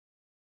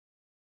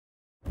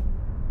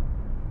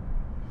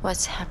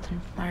What's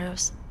happened,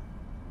 Marius?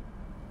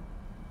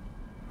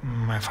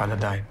 My father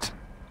died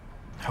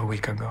a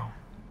week ago.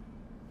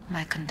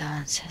 My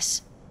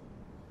condolences.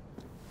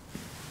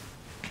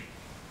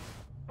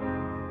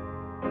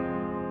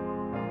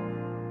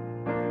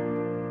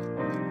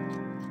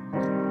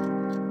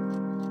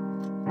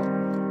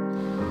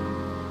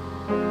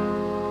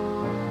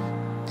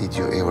 Did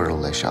you ever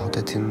lash out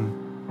at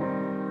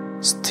him,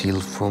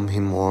 steal from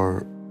him,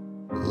 or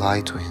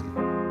lie to him?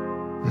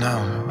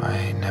 No,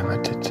 I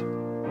never did,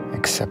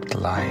 except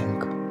lying.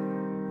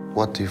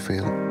 What do you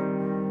feel?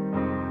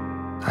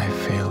 I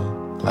feel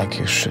like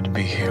you should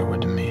be here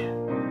with me.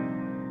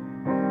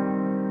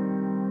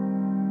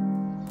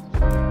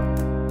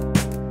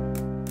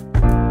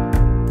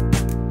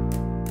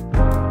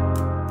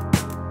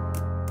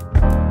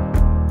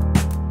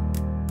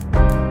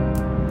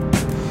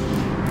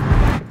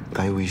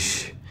 I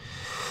wish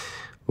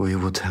we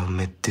would have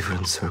met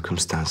different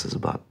circumstances,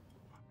 but...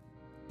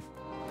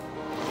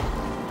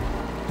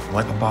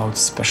 What about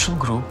special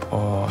group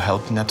or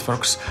help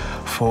networks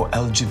for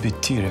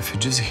LGBT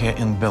refugees here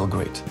in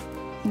Belgrade?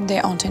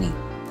 There aren't any.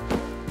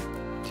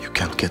 You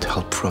can't get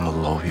help from a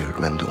lawyer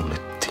when the only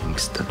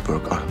things that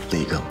work are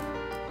legal.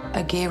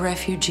 A gay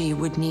refugee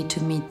would need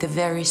to meet the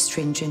very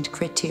stringent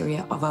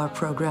criteria of our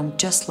program,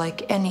 just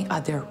like any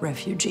other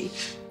refugee.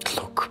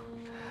 Look,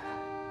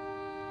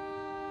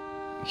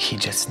 he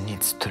just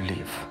needs to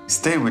leave.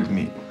 Stay with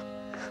me.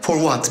 For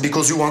what?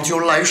 Because you want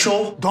your live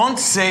show? Don't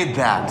say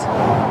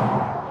that!